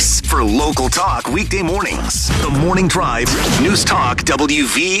for local talk weekday mornings. The Morning Drive, News Talk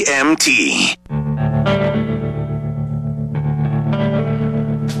WVMT.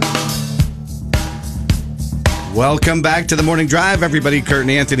 Welcome back to the Morning Drive, everybody. Kurt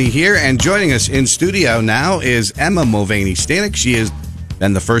and Anthony here, and joining us in studio now is Emma Mulvaney-Stanak. She is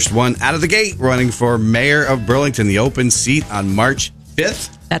then the first one out of the gate running for mayor of Burlington, the open seat on March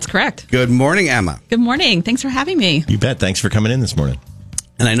 5th. That's correct. Good morning, Emma. Good morning. Thanks for having me. You bet. Thanks for coming in this morning.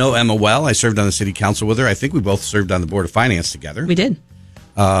 And I know Emma well. I served on the city council with her. I think we both served on the Board of Finance together. We did.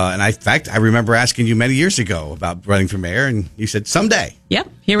 And in fact, I remember asking you many years ago about running for mayor, and you said, someday.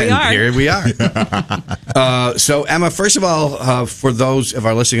 Yep, here we are. Here we are. So, Emma, first of all, for those of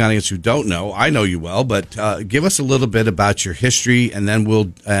our listening audience who don't know, I know you well, but give us a little bit about your history, and then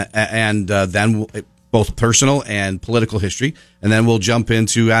we'll both personal and political history, and then we'll jump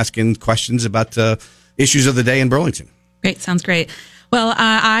into asking questions about issues of the day in Burlington. Great, sounds great. Well,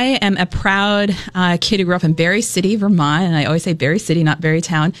 I am a proud kid who grew up in Berry City, Vermont, and I always say Berry City, not Berry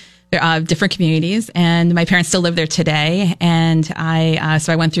Town. They're different communities, and my parents still live there today. And so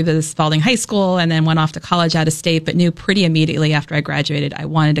I went through the Spalding High School and then went off to college out of state, but knew pretty immediately after I graduated I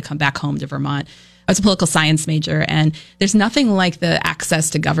wanted to come back home to Vermont. I was a political science major, and there's nothing like the access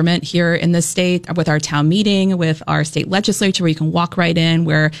to government here in this state with our town meeting, with our state legislature, where you can walk right in,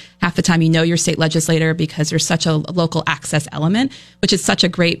 where half the time you know your state legislator because there's such a local access element, which is such a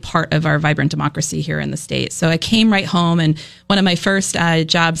great part of our vibrant democracy here in the state. So I came right home, and one of my first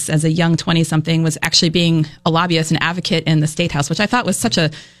jobs as a young 20-something was actually being a lobbyist and advocate in the State House, which I thought was such a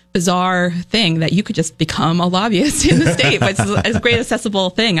bizarre thing that you could just become a lobbyist in the state, but it's a great accessible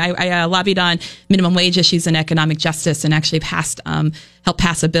thing. I lobbied on minimum wage issues and economic justice, and actually helped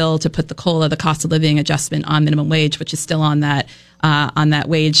pass a bill to put the COLA, the cost of living adjustment, on minimum wage, which is still on that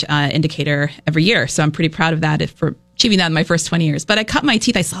wage indicator every year. So I'm pretty proud of that for achieving that in my first 20 years. But I cut my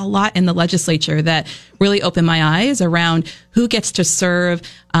teeth. I saw a lot in the legislature that really opened my eyes around who gets to serve,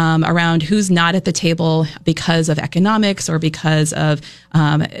 around who's not at the table because of economics or because of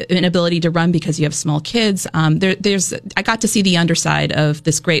inability to run because you have small kids. I got to see the underside of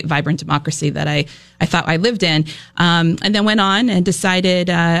this great, vibrant democracy that I thought I lived in, and then went on and decided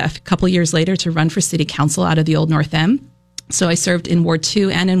a couple of years later to run for city council out of the Old North End. So I served in Ward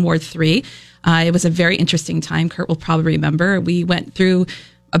 2 and in Ward 3. It was a very interesting time. Kurt will probably remember. We went through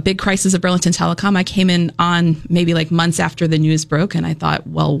a big crisis of Burlington Telecom. I came in on maybe like months after the news broke, and I thought,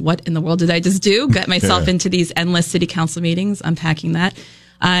 well, what in the world did I just do? Got myself into these endless city council meetings, unpacking that.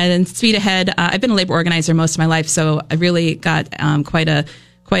 And speed ahead, I've been a labor organizer most of my life, so I really got quite a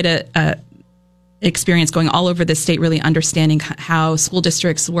experience going all over the state, really understanding how school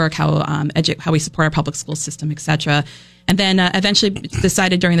districts work, how we support our public school system, et cetera. And then eventually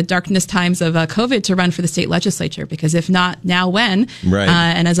decided during the darkness times of COVID to run for the state legislature, because if not now, when? Right.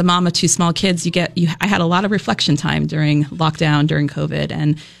 And as a mom of two small kids, I had a lot of reflection time during lockdown, during COVID,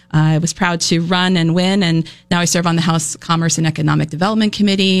 and I was proud to run and win. And now I serve on the House Commerce and Economic Development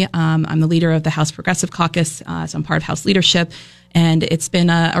Committee. I'm the leader of the House Progressive Caucus, so I'm part of House leadership. And it's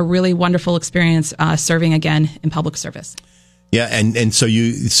been a really wonderful experience serving again in public service. Yeah, and so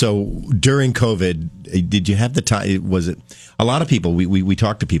during COVID, did you have the time? Was it a lot of people? We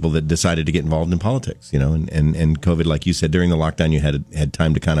talked to people that decided to get involved in politics, and COVID, like you said, during the lockdown, you had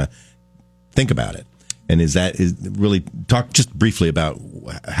time to kind of think about it. And is really talk just briefly about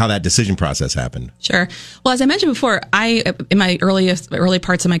how that decision process happened? Sure. Well, as I mentioned before, in my early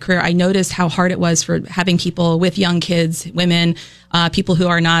parts of my career, I noticed how hard it was for having people with young kids, women, people who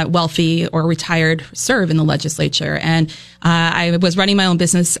are not wealthy or retired serve in the legislature. And I was running my own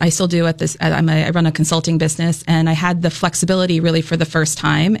business. I still do I run a consulting business, and I had the flexibility really for the first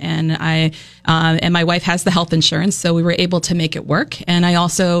time. And and my wife has the health insurance, so we were able to make it work. And I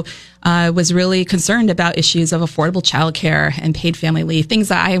also was really concerned about issues of affordable childcare and paid family leave, things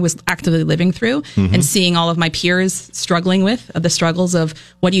that I was actively living through, and seeing all of my peers struggling with the struggles of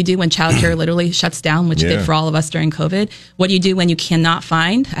what do you do when childcare literally shuts down, which it did for all of us during COVID. What do you do when you cannot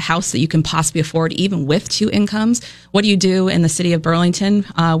find a house that you can possibly afford, even with two incomes? What do you do in the city of Burlington,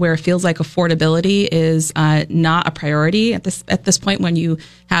 where it feels like affordability is not a priority at this point? When you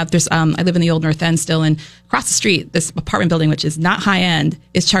have I live in the Old North End still, and across the street, this apartment building, which is not high end,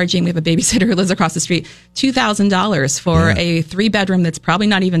 is charging. We have a babysitter who lives across the street, $2,000 for a 3-bedroom that's probably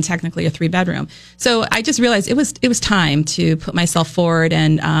not even technically a 3-bedroom. So I just realized it was time to put myself forward,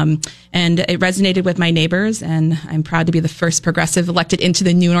 and it resonated with my neighbors. And I'm proud to be the first progressive elected into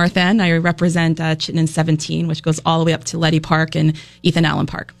the New North End. I represent Chittenden 17, which goes all the way up to Letty Park and Ethan Allen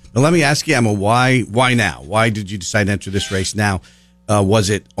Park. Well, let me ask you, Emma, why now? Why did you decide to enter this race now? Was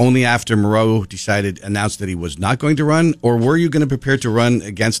it only after Moreau announced that he was not going to run, or were you going to prepare to run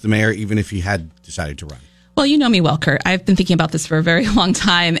against the mayor even if he had decided to run? Well, you know me well, Kurt. I've been thinking about this for a very long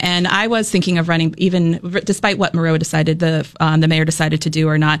time, and I was thinking of running even despite what Moreau decided, the mayor decided to do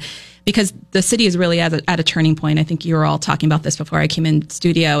or not, because the city is really at a turning point. I think you were all talking about this before I came in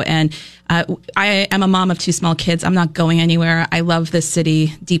studio, and I am a mom of 2 small kids. I'm not going anywhere. I love this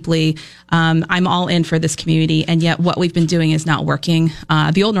city deeply. I'm all in for this community, and yet what we've been doing is not working.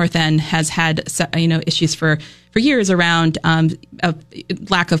 The Old North End has had issues for years around a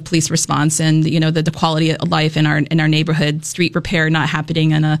lack of police response and the quality of life in our neighborhood, street repair not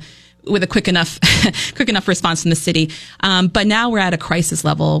happening with a quick enough response from the city. But now we're at a crisis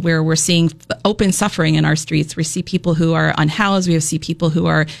level where we're seeing open suffering in our streets. We see people who are unhoused. We see people who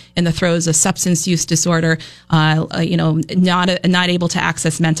are in the throes of substance use disorder, not able to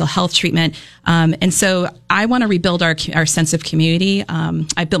access mental health treatment. And so I want to rebuild our sense of community.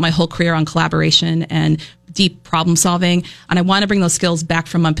 I built my whole career on collaboration and deep problem solving. And I want to bring those skills back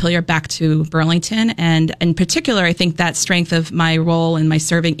from Montpelier back to Burlington. And in particular, I think that strength of my role and my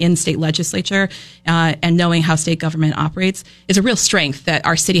serving in state legislature and knowing how state government operates is a real strength that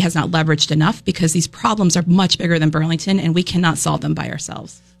our city has not leveraged enough, because these problems are much bigger than Burlington and we cannot solve them by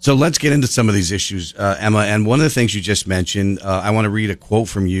ourselves. So let's get into some of these issues, Emma. And one of the things you just mentioned, I want to read a quote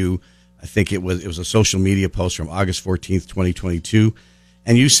from you. I think it was a social media post from August 14th, 2022.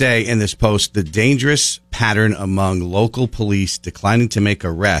 And you say in this post, the dangerous pattern among local police declining to make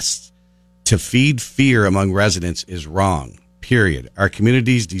arrests to feed fear among residents is wrong, period. Our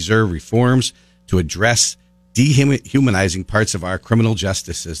communities deserve reforms to address dehumanizing parts of our criminal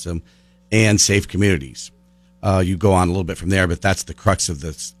justice system and safe communities. You go on a little bit from there, but that's the crux of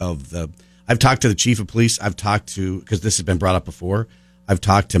this. I've talked to the chief of police. Because this has been brought up before, I've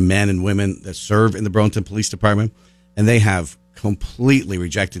talked to men and women that serve in the Burlington Police Department, and they have completely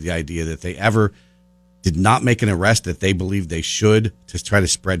rejected the idea that they ever did not make an arrest that they believe they should, to try to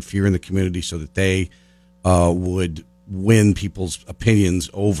spread fear in the community so that they would win people's opinions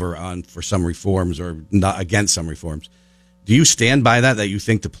over for some reforms or not against some reforms. Do you stand by that you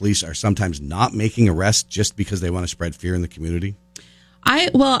think the police are sometimes not making arrests just because they want to spread fear in the community? I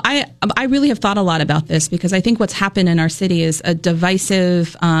really have thought a lot about this, because I think what's happened in our city is a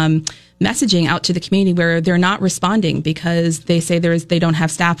divisive messaging out to the community where they're not responding because they say they don't have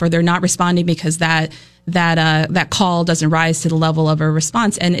staff, or they're not responding because that call doesn't rise to the level of a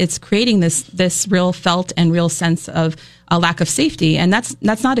response, and it's creating this real felt and real sense of a lack of safety, and that's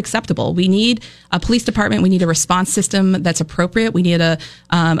not acceptable. We need a police department. We need a response system that's appropriate. We need a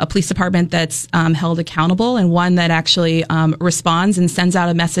police department that's held accountable, and one that actually responds and sends out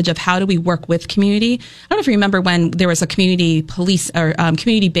a message of how do we work with community. I don't know if you remember when there was a community police or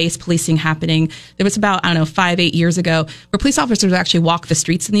community-based policing happening. There was about 5-8 years ago where police officers actually walk the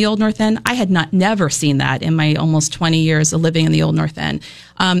streets in the Old North End. I had never seen that in my almost 20 years of living in the Old North End.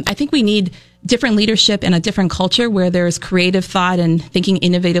 I think we need different leadership and a different culture where there's creative thought and thinking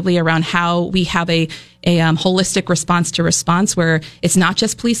innovatively around how we have a holistic response to response, where it's not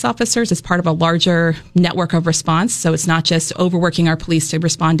just police officers, it's part of a larger network of response. So it's not just overworking our police to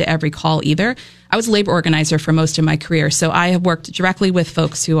respond to every call either. I was a labor organizer for most of my career, so I have worked directly with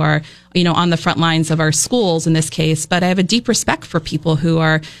folks who are, on the front lines of our schools in this case, but I have a deep respect for people who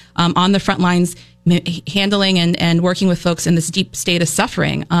are on the front lines handling and working with folks in this deep state of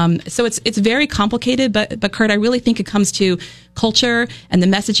suffering. So it's very complicated, but Kurt, I really think it comes to culture and the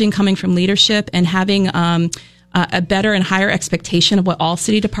messaging coming from leadership and having a better and higher expectation of what all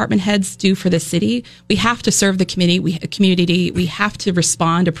city department heads do for the city. We have to serve the community. We have to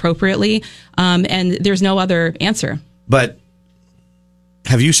respond appropriately, and there's no other answer. But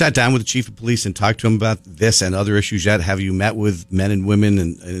have you sat down with the chief of police and talked to him about this and other issues yet? Have you met with men and women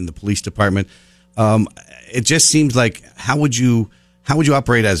in the police department? It just seems like how would you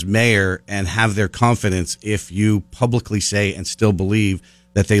operate as mayor and have their confidence if you publicly say and still believe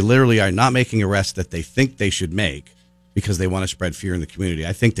that they literally are not making arrests that they think they should make because they want to spread fear in the community?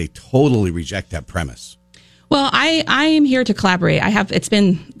 I think they totally reject that premise. Well, I am here to collaborate. It's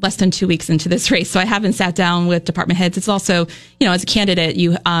been less than 2 weeks into this race, so I haven't sat down with department heads. It's also, as a candidate,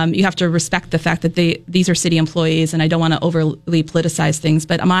 you have to respect the fact that these are city employees, and I don't want to overly politicize things.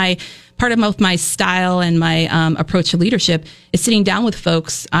 But part of both my style and my approach to leadership is sitting down with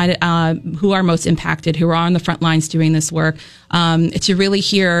folks who are most impacted, who are on the front lines doing this work, to really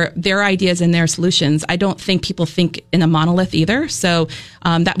hear their ideas and their solutions. I don't think people think in a monolith either. So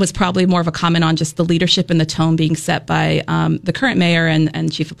that was probably more of a comment on just the leadership and the tone being set by the current mayor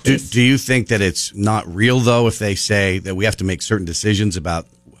and chief of police. Do you think that it's not real, though, if they say that we have to make certain decisions about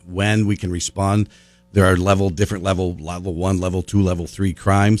when we can respond There are different level 1, level 2, level 3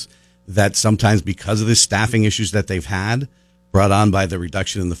 crimes that sometimes, because of the staffing issues that they've had, brought on by the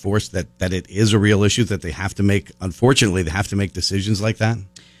reduction in the force, that it is a real issue that they have to make. Unfortunately, they have to make decisions like that.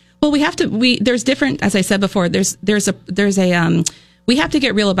 Well, there's different, as I said before, we have to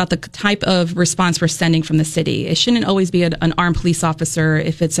get real about the type of response we're sending from the city. It shouldn't always be an armed police officer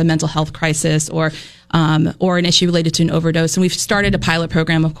if it's a mental health crisis or an issue related to an overdose. And we've started a pilot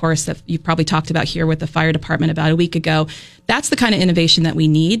program, of course, that you probably talked about here with the fire department about a week ago. That's the kind of innovation that we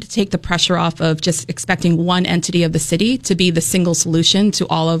need to take the pressure off of just expecting one entity of the city to be the single solution to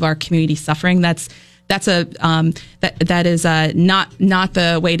all of our community suffering. That is not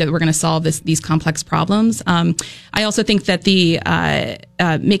the way that we're going to solve these complex problems. I also think that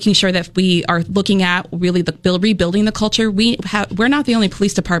making sure that we are looking at really rebuilding the culture. We're not the only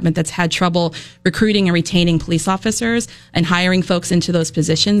police department that's had trouble recruiting and retaining police officers and hiring folks into those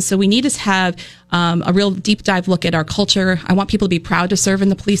positions. So we need to have a real deep dive look at our culture. I want people to be proud to serve in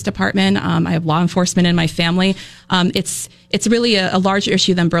the police department. I have law enforcement in my family. It's really a larger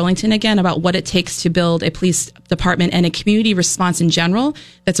issue than Burlington, again, about what it takes to build a police department and a community response in general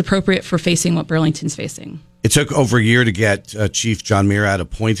that's appropriate for facing what Burlington's facing. It took over a year to get Chief John Murad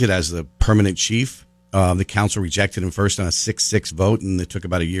appointed as the permanent chief. The council rejected him first on a 6-6 vote, and it took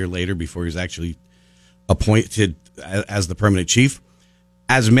about a year later before he was actually appointed as the permanent chief.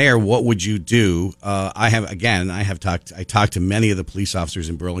 As mayor, what would you do? I talked to many of the police officers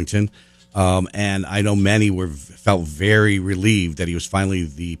in Burlington. And I know many felt very relieved that he was finally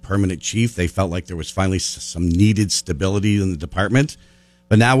the permanent chief. They felt like there was finally some needed stability in the department.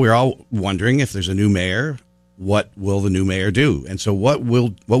 But now we're all wondering, if there's a new mayor, what will the new mayor do? And so what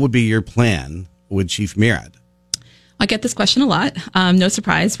would be your plan with Chief Murad? I get this question a lot. No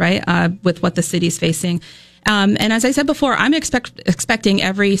surprise, right? With what the city's facing. And as I said before, I'm expecting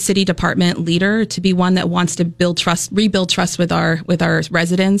every city department leader to be one that wants to rebuild trust with our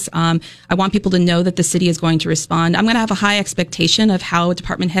residents. I want people to know that the city is going to respond. I'm going to have a high expectation of how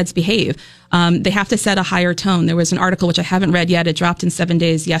department heads behave. They have to set a higher tone. There was an article, which I haven't read yet. It dropped in 7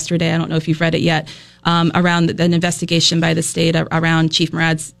 days yesterday. I don't know if you've read it yet, around an investigation by the state around Chief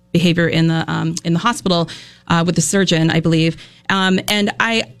Murad's behavior in the hospital with the surgeon, I believe. And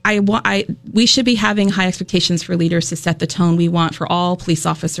we should be having high expectations for leaders to set the tone we want for all police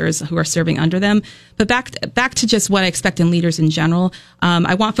officers who are serving under them. But back to just what I expect in leaders in general.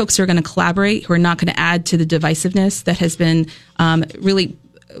 I want folks who are going to collaborate, who are not going to add to the divisiveness that has been really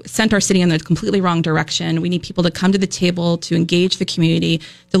sent our city in the completely wrong direction. We need people to come to the table, to engage the community,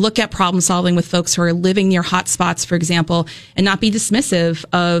 to look at problem solving with folks who are living near hot spots, for example, and not be dismissive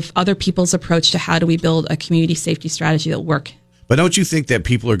of other people's approach to how do we build a community safety strategy that will work. But don't you think that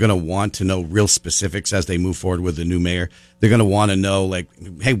people are going to want to know real specifics as they move forward with the new mayor? They're going to want to know, like,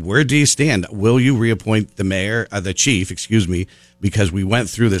 hey, where do you stand? Will you reappoint the chief, because we went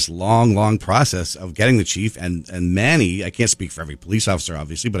through this long process of getting the chief, and many, I can't speak for every police officer,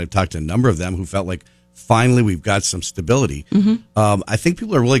 obviously, but I've talked to a number of them who felt like finally we've got some stability. Mm-hmm. I think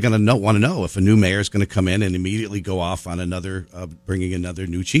people are really going to want to know if a new mayor is going to come in and immediately go off on bringing another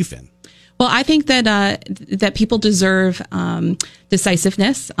new chief in. Well, I think that people deserve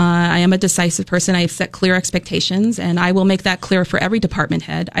decisiveness. I am a decisive person. I set clear expectations, and I will make that clear for every department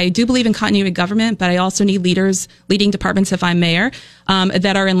head. I do believe in continuity of government, but I also need leaders leading departments, if I'm mayor,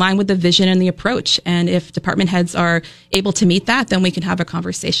 that are in line with the vision and the approach. And if department heads are able to meet that, then we can have a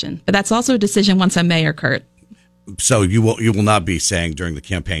conversation. But that's also a decision once I'm mayor, Kurt. So you will not be saying during the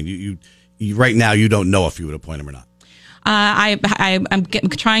campaign, you right now you don't know if you would appoint him or not. I'm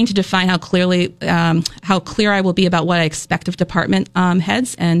trying to define how clear I will be about what I expect of department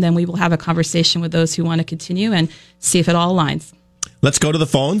heads, and then we will have a conversation with those who want to continue and see if it all aligns. Let's go to the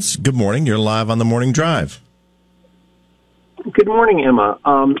phones. Good morning. You're live on the Morning Drive. Good morning, Emma.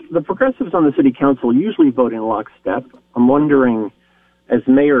 The progressives on the city council usually vote in lockstep. I'm wondering, as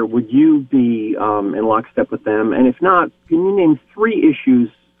mayor, would you be in lockstep with them? And if not, can you name 3 issues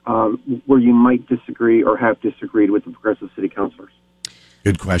where you might disagree or have disagreed with the progressive city councilors?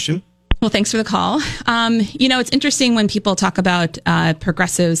 Good question. Well, thanks for the call. It's interesting when people talk about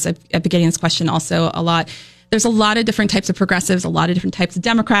progressives. I've been getting this question also a lot. There's a lot of different types of progressives, a lot of different types of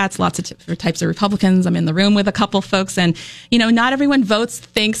Democrats, lots of different types of Republicans. I'm in the room with a couple folks, and, not everyone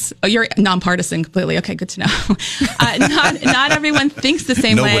thinks, you're nonpartisan completely. Okay, good to know. Not everyone thinks the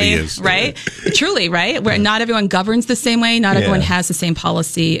same Nobody way, is. Right? Truly, right? Where not everyone governs the same way. Not everyone has the same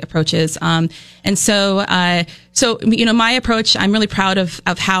policy approaches. And so, my approach, I'm really proud of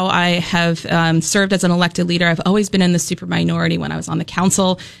how I have served as an elected leader. I've always been in the super minority when I was on the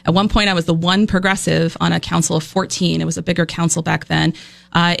council. At one point, I was the one progressive on a council of 14. It was a bigger council back then.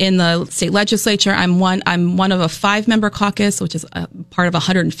 In the state legislature, I'm one of a 5-member caucus, which is a part of a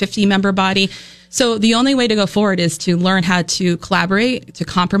 150-member body. So the only way to go forward is to learn how to collaborate, to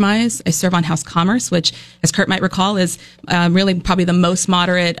compromise. I serve on House Commerce, which, as Kurt might recall, is really probably the most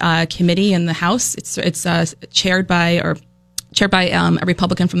moderate committee in the House. It's chaired by a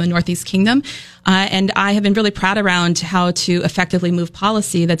Republican from the Northeast Kingdom. And I have been really proud around how to effectively move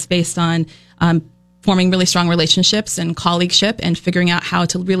policy that's based on forming really strong relationships and colleagueship and figuring out how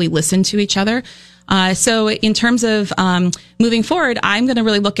to really listen to each other. So in terms of moving forward, I'm going to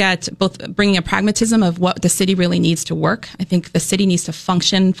really look at both bringing a pragmatism of what the city really needs to work. I think the city needs to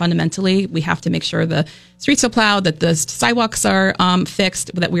function fundamentally. We have to make sure the streets are plowed, that the sidewalks are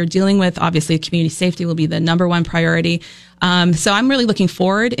fixed, that we're dealing with. Obviously, community safety will be the number one priority. So I'm really looking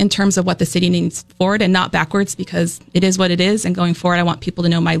forward in terms of what the city needs forward and not backwards, because it is what it is. And going forward, I want people to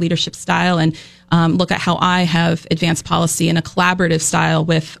know my leadership style and look at how I have advanced policy in a collaborative style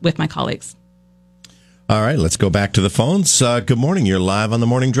with my colleagues. All right, let's go back to the phones. Good morning. You're live on the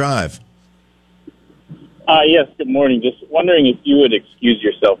Morning Drive. Yes, good morning. Just wondering if you would excuse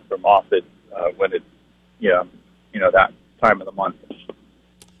yourself from office when it's, that time of the month.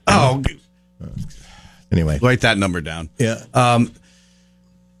 Oh, anyway. Write that number down. Yeah.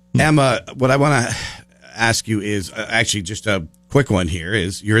 Emma, what I want to ask you is actually just a quick one here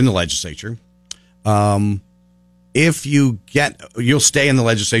is you're in the legislature. If you'll stay in the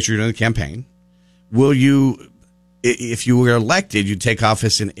legislature during the campaign. Will you, if you were elected, you'd take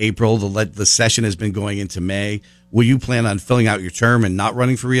office in April. The session has been going into May. Will you plan on filling out your term and not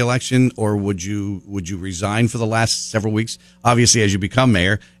running for re-election, or would you resign for the last several weeks? Obviously, as you become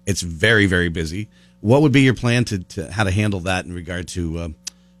mayor, it's very, very busy. What would be your plan to how to handle that in regard to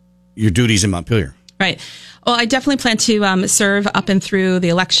your duties in Montpelier? Right. Well, I definitely plan to serve up and through the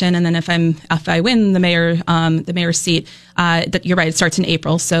election, and then if I win the mayor's seat, that you're right, it starts in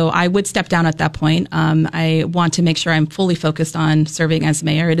April. So I would step down at that point. I want to make sure I'm fully focused on serving as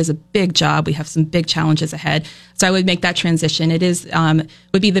mayor. It is a big job. We have some big challenges ahead. So I would make that transition. It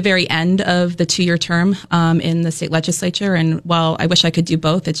would be the very end of the 2-year term in the state legislature. And while I wish I could do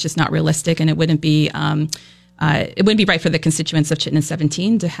both, it's just not realistic, and it wouldn't be right for the constituents of Chittenden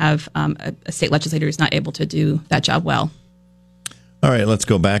 17 to have a state legislator who's not able to do that job well. All right, let's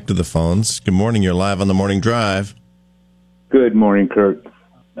go back to the phones. Good morning. You're live on the Morning Drive. Good morning, Kurt.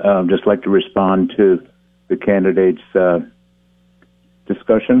 Just like to respond to the candidates'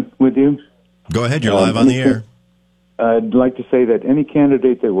 discussion with you. Go ahead. You're live on the air. I'd like to say that any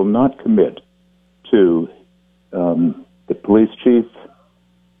candidate that will not commit to the police chief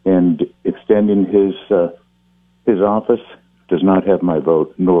and extending his office does not have my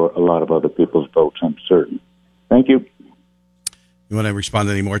vote, nor a lot of other people's votes, I'm certain. Thank you. You want to respond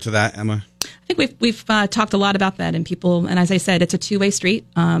any more to that, Emma? I think we've talked a lot about that, and as I said, it's a two-way street.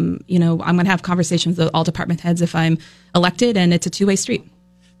 I'm going to have conversations with all department heads if I'm elected, and it's a two-way street.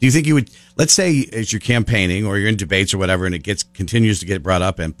 Do you think you would, let's say as you're campaigning or you're in debates or whatever, and it continues to get brought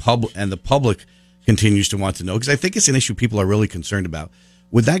up and the public continues to want to know, because I think it's an issue people are really concerned about.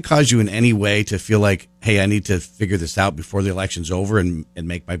 Would that cause you in any way to feel like, hey, I need to figure this out before the election's over and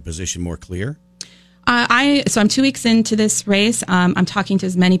make my position more clear? So I'm 2 weeks into this race. I'm talking to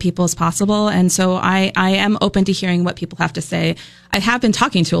as many people as possible. And so I am open to hearing what people have to say. I have been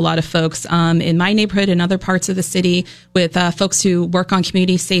talking to a lot of folks in my neighborhood and other parts of the city with folks who work on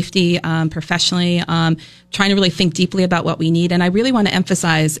community safety professionally, trying to really think deeply about what we need. And I really want to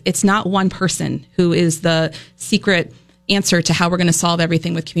emphasize it's not one person who is the secret answer to how we're going to solve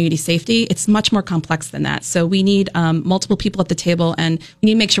everything with community safety. It's much more complex than that. So we need multiple people at the table, and we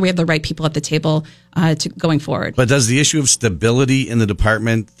need to make sure we have the right people at the table to going forward. But does the issue of stability in the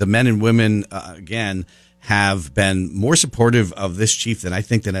department, the men and women, again, have been more supportive of this chief than I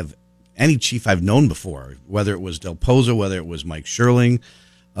think than of any chief I've known before, whether it was Del Pozo, whether it was Mike Sherling.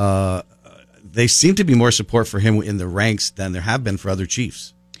 They seem to be more support for him in the ranks than there have been for other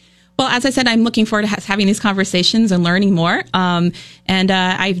chiefs. Well, as I said, I'm looking forward to having these conversations and learning more. And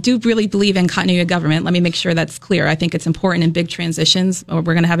I do really believe in continuity of government. Let me make sure that's clear. I think it's important in big transitions. Or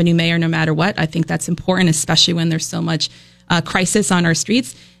we're going to have a new mayor no matter what. I think that's important, especially when there's so much crisis on our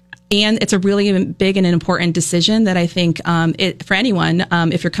streets. And it's a really big and an important decision that I think for anyone,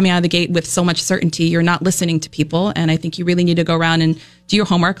 if you're coming out of the gate with so much certainty, you're not listening to people. And I think you really need to go around and do your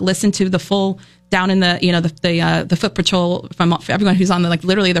homework, listen to the full down in the foot patrol from everyone who's on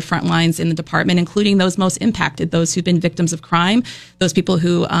literally the front lines in the department, including those most impacted, those who've been victims of crime, those people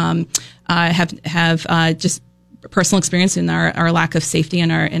who have just personal experience in our lack of safety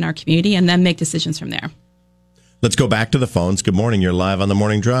in our community, and then make decisions from there. Let's go back to the phones. Good morning. You're live on the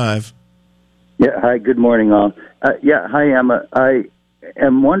Morning Drive. Yeah. Hi. Good morning, all. Hi, Emma.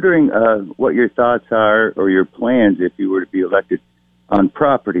 am wondering what your thoughts are or your plans if you were to be elected on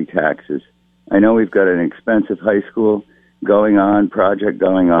property taxes. I know we've got an expensive high school project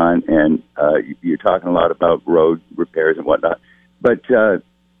going on, and you're talking a lot about road repairs and whatnot. But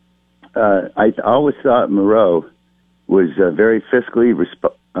I always thought Moreau was very fiscally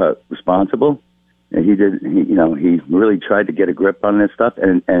responsible. And he really tried to get a grip on this stuff,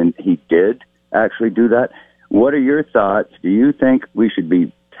 and he did actually do that. What are your thoughts? Do you think we should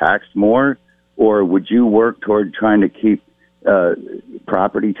be taxed more, or would you work toward trying to keep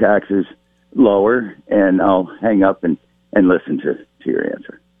property taxes lower? And I'll hang up and listen to your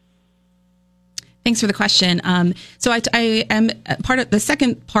answer. Thanks for the question. So I am part of the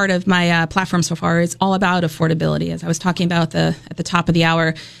second part of my platform so far is all about affordability. As I was talking about at the top of the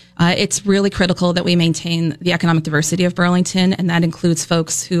hour, it's really critical that we maintain the economic diversity of Burlington, and that includes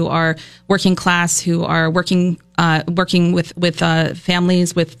folks who are working class, who are working with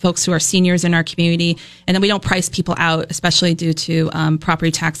families, with folks who are seniors in our community, and then we don't price people out, especially due to property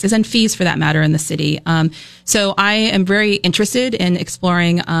taxes and fees, for that matter, in the city. So I am very interested in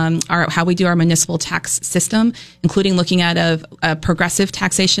exploring how we do our municipal tax system, including looking at a progressive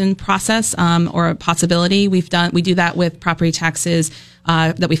taxation process or a possibility. We do that with property taxes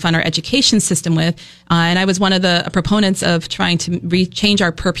that we fund our education system with. And I was one of the proponents of trying to change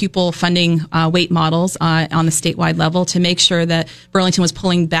our per pupil funding weight models on the statewide level to make sure that Burlington was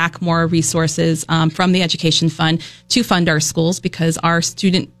pulling back more resources from the education fund to fund our schools, because our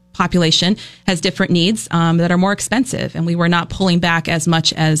student population has different needs that are more expensive, and we were not pulling back as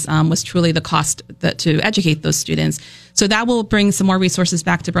much as was truly the cost to educate those students. So that will bring some more resources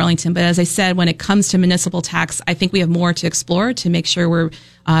back to Burlington. But as I said, when it comes to municipal tax, I think we have more to explore to make sure we're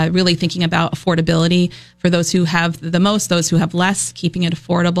really thinking about affordability for those who have the most, those who have less, keeping it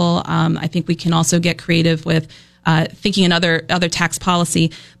affordable. I think we can also get creative with thinking another tax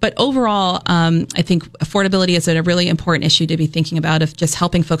policy. But overall, I think affordability is a really important issue to be thinking about, of just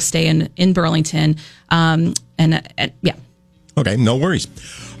helping folks stay in Burlington. Yeah. Okay, no worries.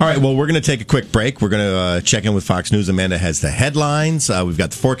 All right, well, we're going to take a quick break. We're going to check in with Fox News. Amanda has the headlines. We've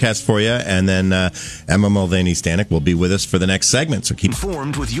got the forecast for you. And then Emma Mulvaney-Stanak will be with us for the next segment. So keep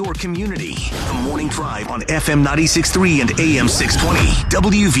informed with your community. The Morning Drive on FM 96.3 and AM 620.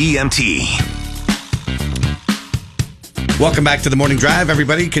 WVMT. Welcome back to the Morning Drive,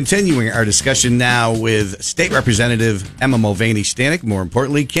 everybody. Continuing our discussion now with State Representative Emma Mulvaney-Stanak. More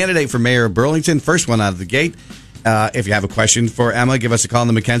importantly, candidate for mayor of Burlington. First one out of the gate. If you have a question for Emma, give us a call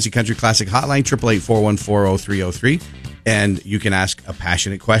on the McKenzie Country Classic Hotline, 888-414-0303, and you can ask a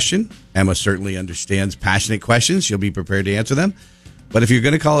passionate question. Emma certainly understands passionate questions. She'll be prepared to answer them. But if you're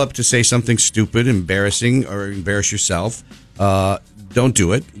going to call up to say something stupid, embarrassing, or embarrass yourself, don't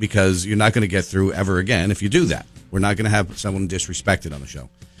do it, because you're not going to get through ever again if you do that. We're not going to have someone disrespected on the show.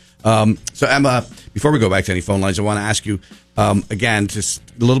 So, Emma, before we go back to any phone lines, I want to ask you, again, just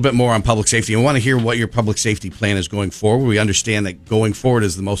a little bit more on public safety. I want to hear what your public safety plan is going forward. We understand that going forward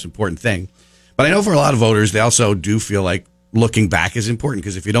is the most important thing. But I know for a lot of voters, they also do feel like looking back is important,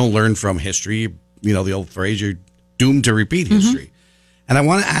 because if you don't learn from history, you know, the old phrase, you're doomed to repeat history. Mm-hmm. And I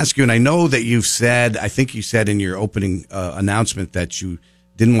want to ask you, and I know that you've said, I think you said in your opening announcement that you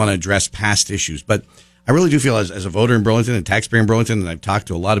didn't want to address past issues, but I really do feel as a voter in Burlington and taxpayer in Burlington, and I've talked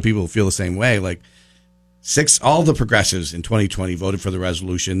to a lot of people who feel the same way, like all the progressives in 2020 voted for the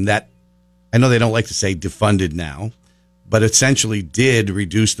resolution that, I know they don't like to say defunded now, but essentially did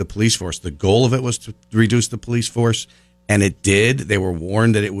reduce the police force. The goal of it was to reduce the police force, and it did. They were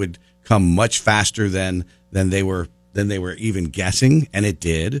warned that it would come much faster than they were even guessing, and it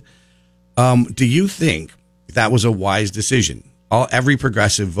did. Do you think that was a wise decision? Every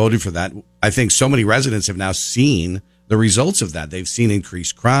progressive voted for that. I think so many residents have now seen the results of that. They've seen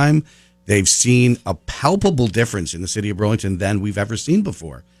increased crime. They've seen a palpable difference in the city of Burlington than we've ever seen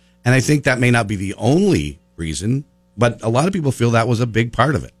before. And I think that may not be the only reason, but a lot of people feel that was a big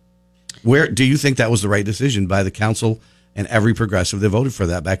part of it. Where do you think that was the right decision by the council and every progressive that voted for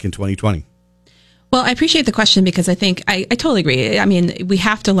that back in 2020? Well, I appreciate the question, because I think I totally agree. I mean, we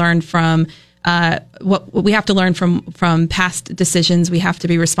have to learn from what we have to learn from past decisions. We have to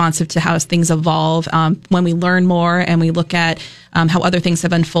be responsive to how things evolve. When we learn more and we look at how other things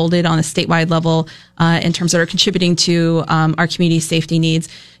have unfolded on a statewide level in terms of contributing to our community safety needs.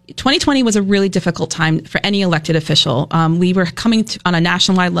 2020 was a really difficult time for any elected official. We were coming to, on a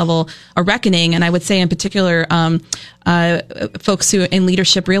nationwide level, a reckoning, and I would say in particular, folks who in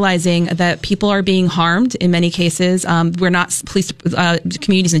leadership realizing that people are being harmed in many cases. We're not, police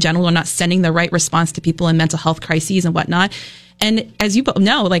communities in general are not sending the right response to people in mental health crises and whatnot. And as you both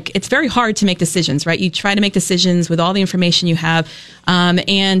know, like, it's very hard to make decisions, right? You try to make decisions with all the information you have.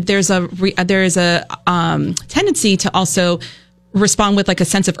 And there's a tendency to also respond with like a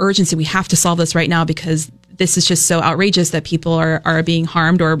sense of urgency. We have to solve this right now because this is just so outrageous that people are being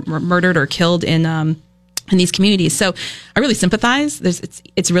harmed or murdered or killed in these communities. So I really sympathize.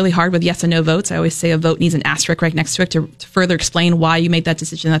 It's really hard with yes and no votes. I always say a vote needs an asterisk right next to it to further explain why you made that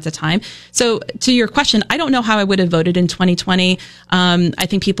decision at the time. So to your question, I don't know how I would have voted in 2020. I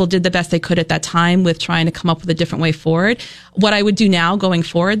think people did the best they could at that time with trying to come up with a different way forward. What I would do now going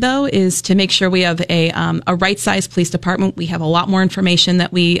forward, though, is to make sure we have a right-sized police department. We have a lot more information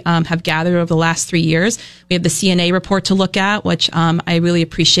that we have gathered over the last 3 years. We have the CNA report to look at, which I really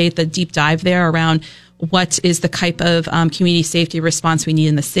appreciate the deep dive there around what is the type of community safety response we need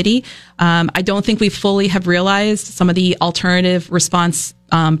in the city. I don't think we fully have realized some of the alternative response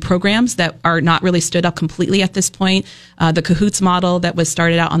programs that are not really stood up completely at this point. The Cahoots model that was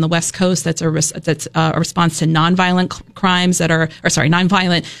started out on the West Coast, that's a response to nonviolent crimes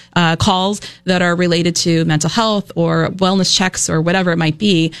nonviolent calls that are related to mental health or wellness checks or whatever it might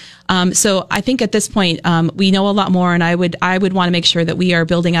be. So I think at this point, we know a lot more, and I would want to make sure that we are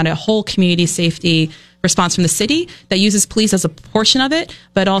building out a whole community safety response from the city that uses police as a portion of it,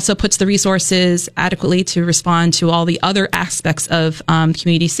 but also puts the resources adequately to respond to all the other aspects of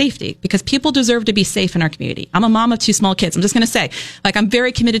community safety, because people deserve to be safe in our community. I'm a mom of 2 small kids. I'm just going to say, like, I'm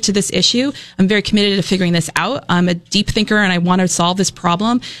very committed to this issue. I'm very committed to figuring this out. I'm a deep thinker and I want to solve this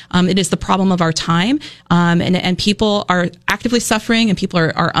problem. It is the problem of our time. And people are actively suffering and people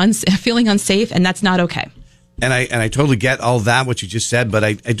are feeling unsafe, and that's not okay. And I totally get all that, what you just said, but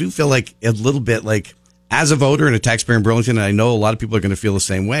I do feel like a little bit like, as a voter and a taxpayer in Burlington, and I know a lot of people are going to feel the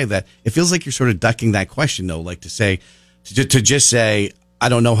same way, that it feels like you're sort of ducking that question, though, like to just say, I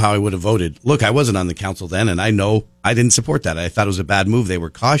don't know how I would have voted. Look, I wasn't on the council then, and I know I didn't support that. I thought it was a bad move. They were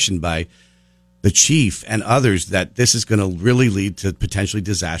cautioned by the chief and others that this is going to really lead to potentially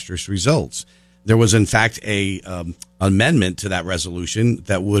disastrous results. There was, in fact, a amendment to that resolution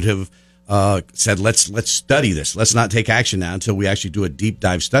that would have said, let's study this. Let's not take action now until we actually do a deep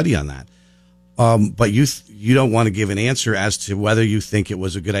dive study on that. But you don't want to give an answer as to whether you think it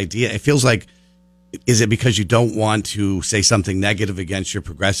was a good idea. It feels like, is it because you don't want to say something negative against your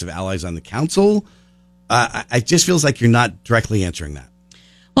progressive allies on the council? It just feels like you're not directly answering that.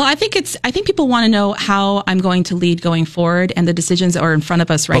 Well, I think people want to know how I'm going to lead going forward, and the decisions that are in front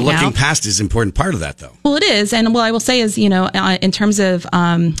of us right now. But looking past is an important part of that, though. Well, it is. And what I will say is, in terms of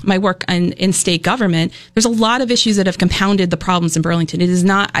my work in state government, there's a lot of issues that have compounded the problems in Burlington. It is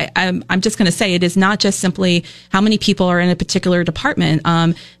not, I'm just going to say, it is not just simply how many people are in a particular department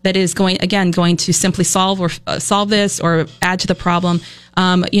that is going to simply solve this or add to the problem.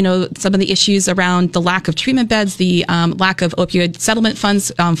 Some of the issues around the lack of treatment beds, the lack of opioid settlement funds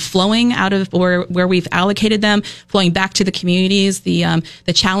flowing out of where we've allocated them, flowing back to the communities, the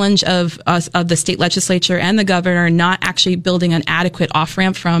challenge of the state legislature and the governor not actually building an adequate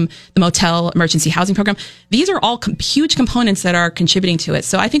off-ramp from the motel emergency housing program. These are all huge components that are contributing to it.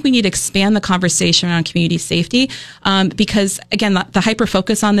 So I think we need to expand the conversation around community safety because, again, the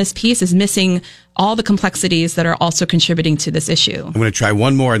hyper-focus on this piece is missing all the complexities that are also contributing to this issue. I'm going to try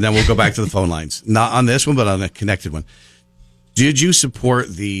one more, and then we'll go back to the phone lines. Not on this one, but on a connected one. Did you support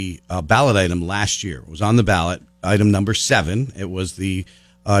the ballot item last year? It was on the ballot, item number 7. It was the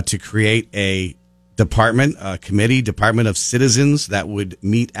to create a department of citizens that would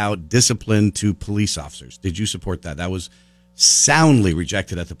mete out discipline to police officers. Did you support that? That was soundly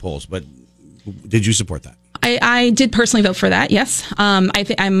rejected at the polls, but did you support that? I did personally vote for that. Yes.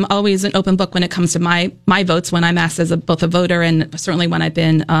 I'm always an open book when it comes to my votes when I'm asked as both a voter and certainly when I've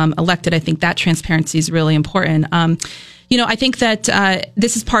been elected. I think that transparency is really important. I think that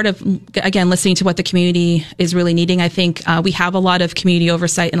this is part of, again, listening to what the community is really needing. I think we have a lot of community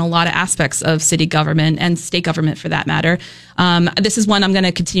oversight in a lot of aspects of city government and state government, for that matter. This is one I'm going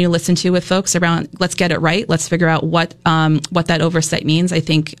to continue to listen to with folks around. Let's get it right. Let's figure out what that oversight means. I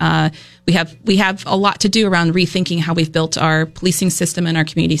think we have a lot to do around rethinking how we've built our policing system and our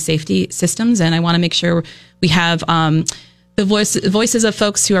community safety systems, and I want to make sure we have the voices of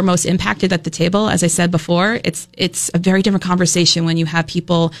folks who are most impacted at the table. As I said before, it's a very different conversation when you have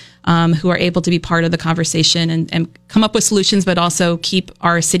people who are able to be part of the conversation and come up with solutions, but also keep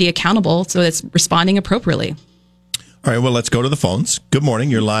our city accountable so it's responding appropriately. All right, well, let's go to the phones. Good morning.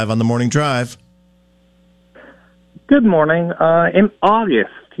 You're live on the Morning Drive. Good morning. In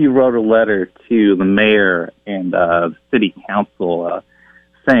August, you wrote a letter to the mayor and the city council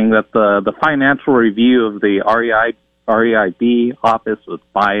saying that the financial review of the REIB office was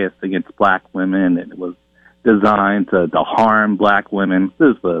biased against black women, and it was designed to harm black women.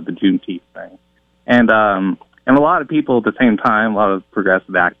 This is the Juneteenth thing. And a lot of people at the same time, a lot of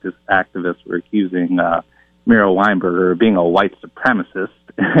progressive activists were accusing Mayor Weinberger of being a white supremacist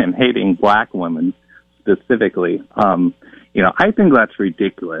and hating black women specifically. I think that's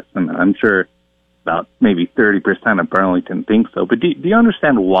ridiculous, and I'm sure about maybe 30% of Burlington think so. But do you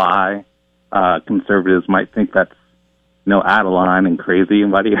understand why conservatives might think that's out of line and crazy?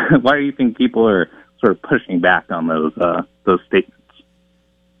 And why do you think people are sort of pushing back on those statements?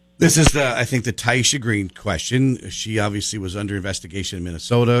 This is I think the Taisha Green question. She obviously was under investigation in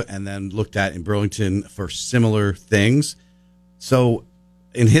Minnesota and then looked at in Burlington for similar things. So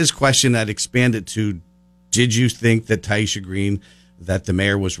in his question, I'd expand it to, did you think that Taisha Green, that the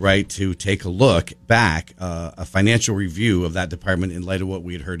mayor was right to take a look back, a financial review of that department in light of what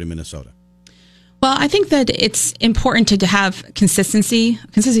we had heard in Minnesota? Well, I think that it's important to have consistency.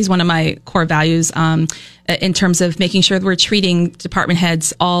 Consistency is one of my core values in terms of making sure that we're treating department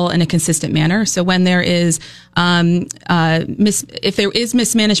heads all in a consistent manner. So when there is if there is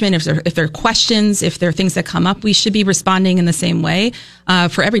mismanagement, if there are questions, if there are things that come up, we should be responding in the same way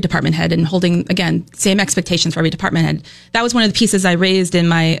for every department head and holding, again, same expectations for every department head. That was one of the pieces I raised in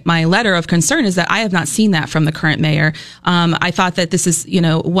my letter of concern, is that I have not seen that from the current mayor. I thought that this is,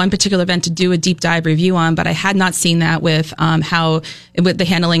 one particular event to do a deep dive review on, but I had not seen that with with the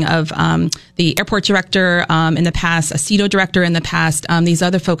handling of the airport director in the past, a CEDO director in the past. These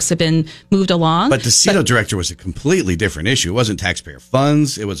other folks have been moved along. But the CEDO director was a completely different issue. It wasn't taxpayer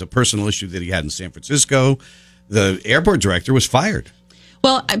funds. It was a personal issue that he had in San Francisco. The airport director was fired.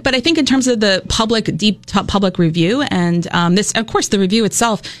 Well, but I think in terms of the deep public review, and this, of course, the review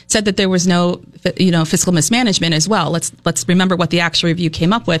itself said that there was no, fiscal mismanagement as well. Let's remember what the actual review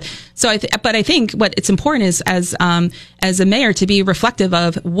came up with. So, but I think what it's important is as a mayor to be reflective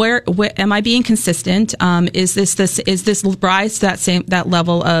of where am I being consistent? Is this rise to that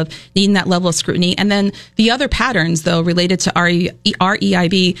level of needing that level of scrutiny? And then the other patterns, though, related to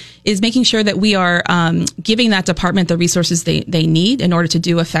REIB is making sure that we are giving that department the resources they need in order to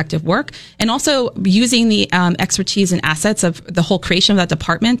do effective work, and also using the expertise and assets of the whole creation of that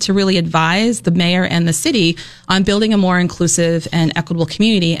department to really advise the mayor and the city on building a more inclusive and equitable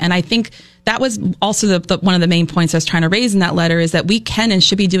community. And I think that was also one of the main points I was trying to raise in that letter, is that we can and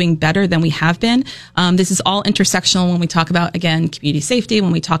should be doing better than we have been. This is all intersectional when we talk about, again, community safety,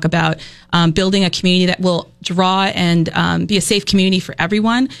 when we talk about building a community that will draw and be a safe community for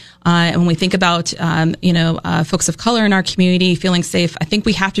everyone. And when we think about, folks of color in our community feeling safe, I think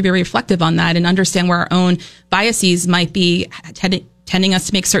we have to be reflective on that and understand where our own biases might be tending us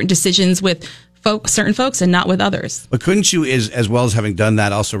to make certain decisions with certain folks and not with others. But couldn't you, as well as having done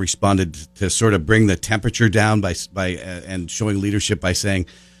that, also responded to sort of bring the temperature down by and showing leadership by saying,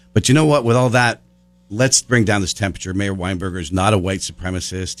 but you know what, with all that, let's bring down this temperature. Mayor Weinberger is not a white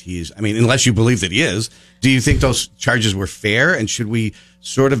supremacist. Unless you believe that he is, do you think those charges were fair? And should we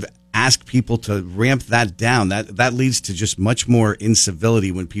sort of ask people to ramp that down? That leads to just much more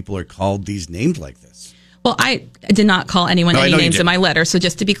incivility when people are called these names like this. Well, I did not call anyone any names in my letter. So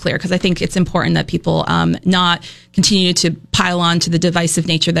just to be clear, because I think it's important that people not continue to pile on to the divisive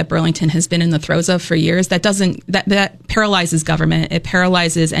nature that Burlington has been in the throes of for years. That paralyzes government. It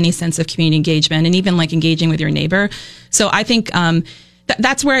paralyzes any sense of community engagement and even like engaging with your neighbor. So I think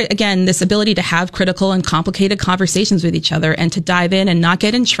that's where, again, this ability to have critical and complicated conversations with each other and to dive in and not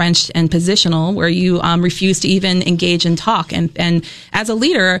get entrenched and positional where you refuse to even engage and talk. And as a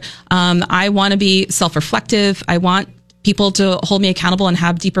leader, I want to be self-reflective. I want people to hold me accountable and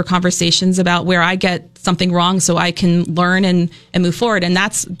have deeper conversations about where I get something wrong so I can learn and move forward. And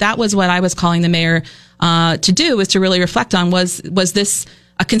that was what I was calling the mayor to do, was to really reflect on, was this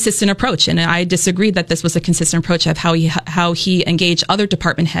a consistent approach? And I disagreed that this was a consistent approach of how he engaged other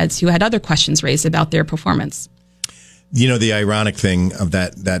department heads who had other questions raised about their performance. The ironic thing of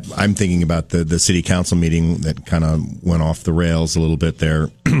that I'm thinking about the city council meeting that kind of went off the rails a little bit there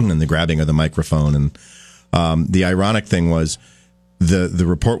and the grabbing of the microphone. And the ironic thing was the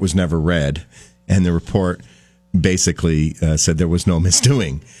report was never read, and the report basically said there was no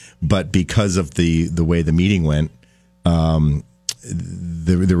misdoing. But because of the way the meeting went,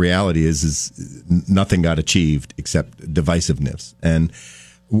 the reality is nothing got achieved except divisiveness. And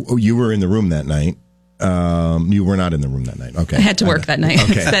you were in the room that night. You were not in the room that night. Okay. I had to work that night.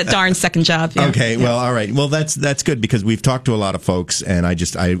 Okay. It's that darn second job. Yeah. Okay. Well, all right. Well, that's good, because we've talked to a lot of folks, and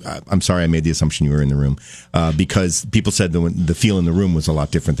I'm sorry I made the assumption you were in the room, because people said the feel in the room was a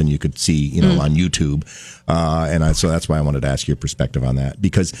lot different than you could see, on YouTube. So that's why I wanted to ask your perspective on that,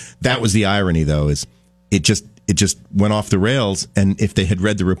 because that was the irony, though, is it just went off the rails. And if they had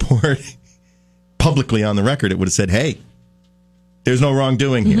read the report, publicly on the record, it would have said, hey, there's no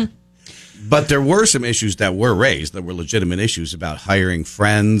wrongdoing here. But there were some issues that were raised that were legitimate issues about hiring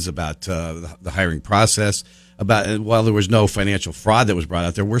friends, about the hiring process, about while there was no financial fraud that was brought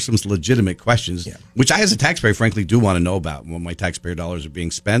out, there were some legitimate questions, which I, as a taxpayer, frankly, do want to know about when my taxpayer dollars are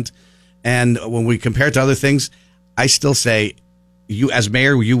being spent. And when we compare it to other things, I still say, you as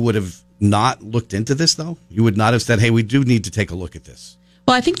mayor, you would have not looked into this, though? You would not have said, hey, we do need to take a look at this.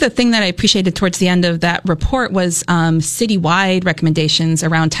 Well, I think the thing that I appreciated towards the end of that report was citywide recommendations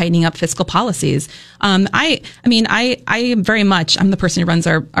around tightening up fiscal policies. I am very much, I'm the person who runs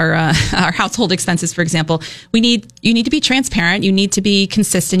our household expenses, for example. You need to be transparent. You need to be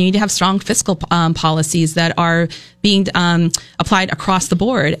consistent. You need to have strong fiscal policies that are being applied across the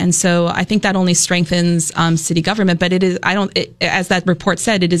board. And so I think that only strengthens city government. But as that report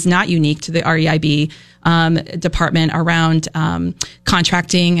said, it is not unique to the REIB department around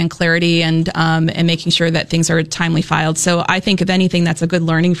contracting and clarity and making sure that things are timely filed. So I think, if anything, that's a good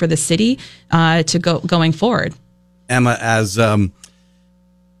learning for the city to going forward. Emma, as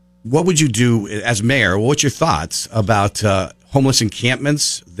what would you do as mayor? What's your thoughts about homeless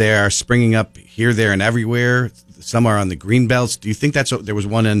encampments? They're springing up here, there, and everywhere. Some are on the green belts. Do you think there was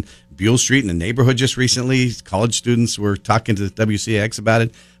one in Buell Street in the neighborhood just recently? College students were talking to WCAX about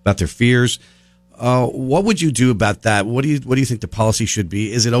it, about their fears. What would you do about that? What do you think the policy should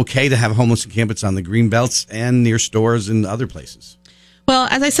be? Is it okay to have homeless encampments on the green belts and near stores and other places? Well,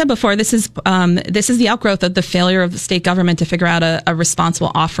 as I said before, this is the outgrowth of the failure of the state government to figure out a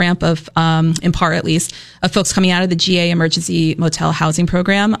responsible off-ramp of, in part at least, of folks coming out of the GA emergency motel housing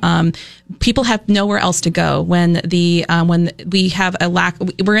program. People have nowhere else to go when we have a lack.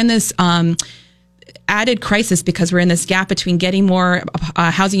 We're in this added crisis because we're in this gap between getting more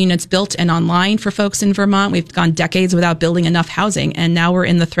housing units built and online for folks in Vermont. We've gone decades without building enough housing, and now we're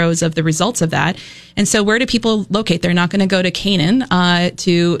in the throes of the results of that. And so where do people locate? They're not going to go to Canaan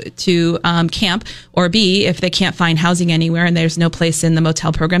to camp, or B, if they can't find housing anywhere and there's no place in the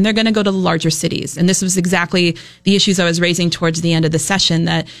motel program, they're going to go to the larger cities. And this was exactly the issues I was raising towards the end of the session,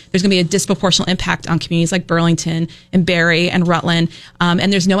 that there's going to be a disproportionate impact on communities like Burlington and Barrie and Rutland,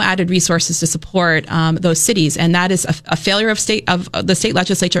 and there's no added resources to support those cities. And that is a failure of the state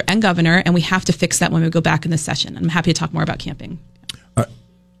legislature and governor, and we have to fix that when we go back in the session. I'm happy to talk more about camping.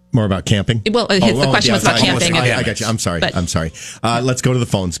 More about camping? Well, the question was about camping. I got you. I'm sorry. Let's go to the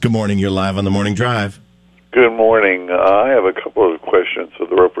phones. Good morning. You're live on the Morning Drive. Good morning. I have a couple of questions for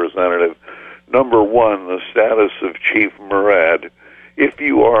the representative. Number one, the status of Chief Murad. If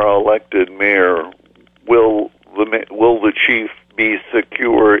you are elected mayor, will the chief be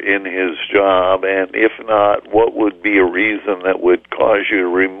secure in his job? And if not, what would be a reason that would cause you to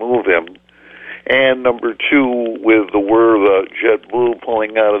remove him? And number two, with the word JetBlue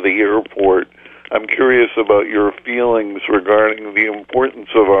pulling out of the airport, I'm curious about your feelings regarding the importance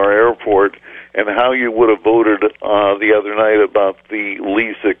of our airport and how you would have voted the other night about the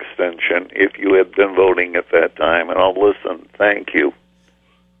lease extension if you had been voting at that time. And I'll listen. Thank you.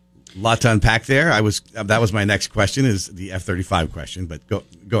 A lot to unpack there. That was my next question, is the F-35 question, but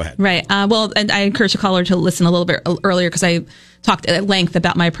go ahead. Right. Well, and I encourage the caller to listen a little bit earlier, because I talked at length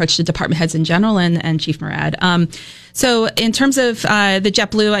about my approach to department heads in general and Chief Murad. So in terms of the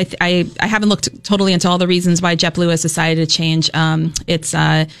JetBlue, I haven't looked totally into all the reasons why JetBlue has decided to change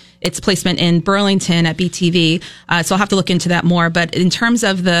its placement in Burlington at BTV. So I'll have to look into that more. But in terms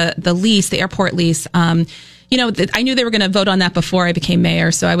of the lease, the airport lease, I knew they were going to vote on that before I became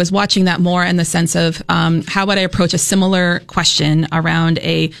mayor, so I was watching that more in the sense of how would I approach a similar question around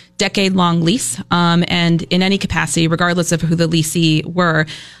a decade-long lease, and in any capacity, regardless of who the leasee were.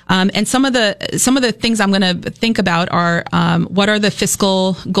 And some of the things I'm going to think about are what are the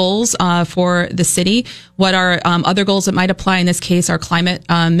fiscal goals for the city? What are other goals that might apply? In this case, our climate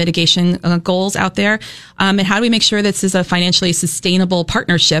mitigation goals out there, and how do we make sure this is a financially sustainable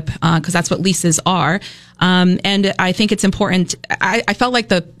partnership? Because that's what leases are. And I think it's important. I felt like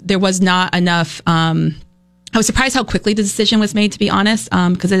there was not enough. I was surprised how quickly the decision was made, to be honest,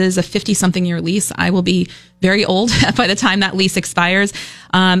 because it is a 50-something-year lease. I will be very old by the time that lease expires,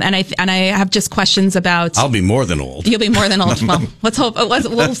 and I have just questions about. I'll be more than old. You'll be more than old. Well, let's hope.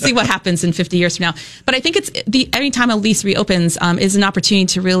 We'll see what happens in 50 years from now. But I think every time a lease reopens is an opportunity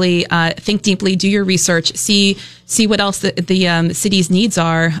to really think deeply, do your research, see what else the city's needs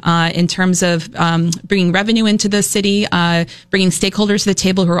are in terms of bringing revenue into the city, bringing stakeholders to the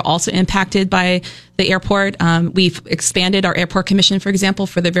table who are also impacted by the airport. We've expanded our airport commission, for example,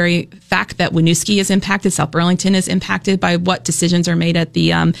 for the very fact that Winooski is impacted, South Burlington is impacted by what decisions are made at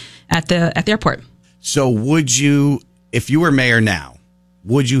the airport. So would you, if you were mayor now,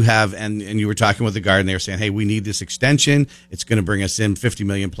 would you have, and you were talking with the guard and they were saying, hey, we need this extension. It's going to bring us in $50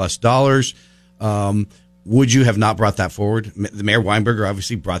 million plus. Would you have not brought that forward? The Mayor Weinberger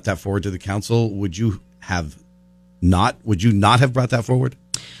obviously brought that forward to the council. Would you not have brought that forward?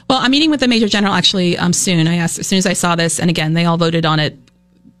 Well, I'm meeting with the Major General actually soon. I asked as soon as I saw this, and again, they all voted on it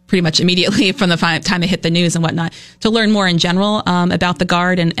pretty much immediately from the time it hit the news and whatnot, to learn more in general about the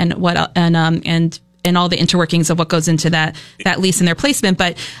Guard and all the interworkings of what goes into that lease and their placement.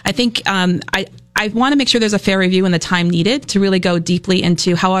 But I think I want to make sure there's a fair review and the time needed to really go deeply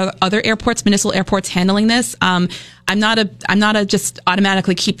into how are other airports, municipal airports, handling this. I'm not a just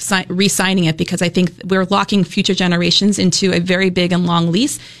automatically keep re-signing it, because I think we're locking future generations into a very big and long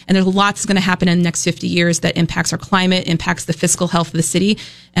lease, and there's lots going to happen in the next 50 years that impacts our climate, impacts the fiscal health of the city,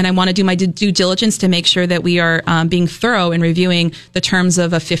 and I want to do my due diligence to make sure that we are being thorough in reviewing the terms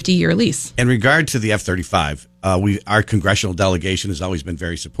of a 50-year lease. In regard to the F-35, our congressional delegation has always been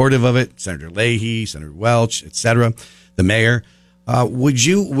very supportive of it. Senator Leahy, Senator Welch, etc. The mayor. Would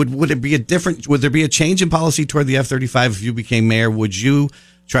there be a change in policy toward the F-35 if you became mayor? Would you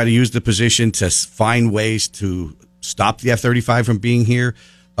try to use the position to find ways to stop the F-35 from being here?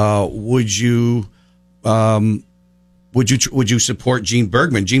 Would you support Gene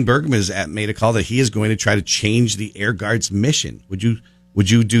Bergman? Gene Bergman has made a call that he is going to try to change the Air Guard's mission. Would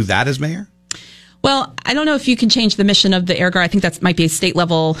you do that as mayor? Well, I don't know if you can change the mission of the Air Guard. I think that might be a state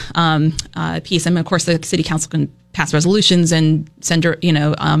level piece. I mean, of course, the city council can pass resolutions and send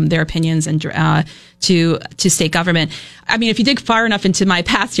their opinions and to state government. I mean, if you dig far enough into my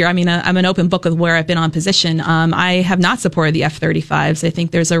past here, I mean, I'm an open book of where I've been on position. I have not supported the F-35s. I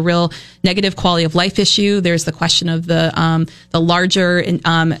think there's a real negative quality of life issue. There's the question of the larger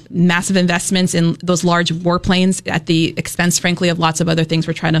massive investments in those large warplanes at the expense, frankly, of lots of other things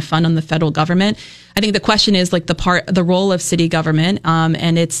we're trying to fund on the federal government. I think the question is like the role of city government,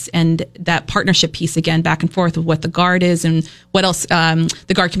 and that partnership piece again, back and forth of what the Guard is and what else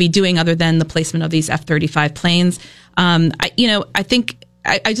the Guard can be doing other than the placement of these F-35 planes. I think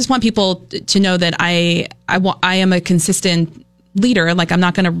I just want people to know that I am a consistent leader. Like, I'm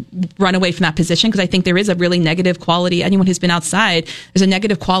not going to run away from that position, because I think there is a really negative quality. Anyone who's been outside, there's a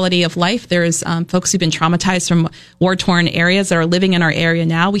negative quality of life. There's folks who've been traumatized from war-torn areas that are living in our area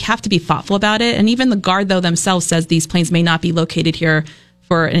now. We have to be thoughtful about it. And even the Guard, though, themselves says these planes may not be located here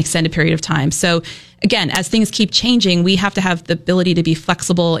for an extended period of time. So again, as things keep changing, we have to have the ability to be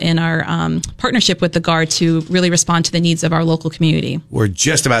flexible in our partnership with the Guard to really respond to the needs of our local community. We're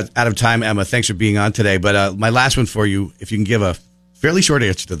just about out of time, Emma. Thanks for being on today. But my last one for you, if you can give a fairly short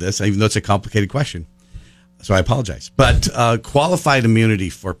answer to this, even though it's a complicated question, so I apologize. But qualified immunity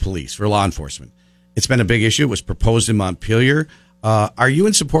for police, for law enforcement. It's been a big issue. It was proposed in Montpelier. Are you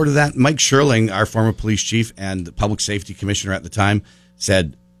in support of that? Mike Sherling, our former police chief and the public safety commissioner at the time,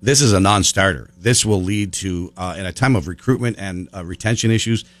 said this is a non-starter. This will lead to, in a time of recruitment and retention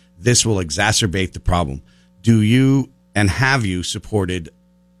issues, this will exacerbate the problem. Do you and have you supported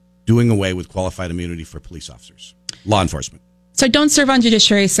doing away with qualified immunity for police officers, law enforcement? So I don't serve on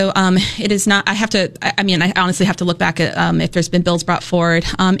judiciary, so it is not. I honestly have to look back at if there's been bills brought forward.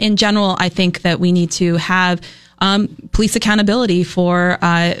 In general, I think that we need to have police accountability for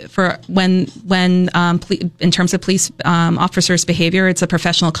when in terms of police officers' behavior. It's a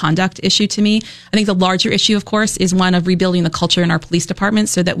professional conduct issue to me. I think the larger issue, of course, is one of rebuilding the culture in our police department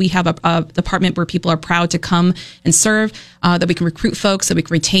so that we have a department where people are proud to come and serve, that we can recruit folks, that we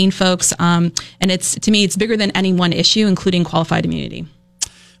can retain folks. And to me, it's bigger than any one issue, including qualified immunity.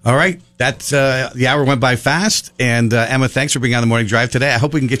 All right. That's the hour went by fast. And Emma, thanks for being on the morning drive today. I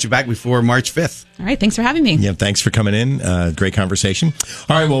hope we can get you back before March 5th. All right. Thanks for having me. Yeah, thanks for coming in. Great conversation.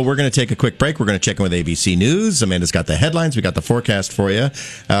 All right. Well, we're going to take a quick break. We're going to check in with ABC News. Amanda's got the headlines. We got the forecast for you.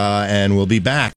 And we'll be back.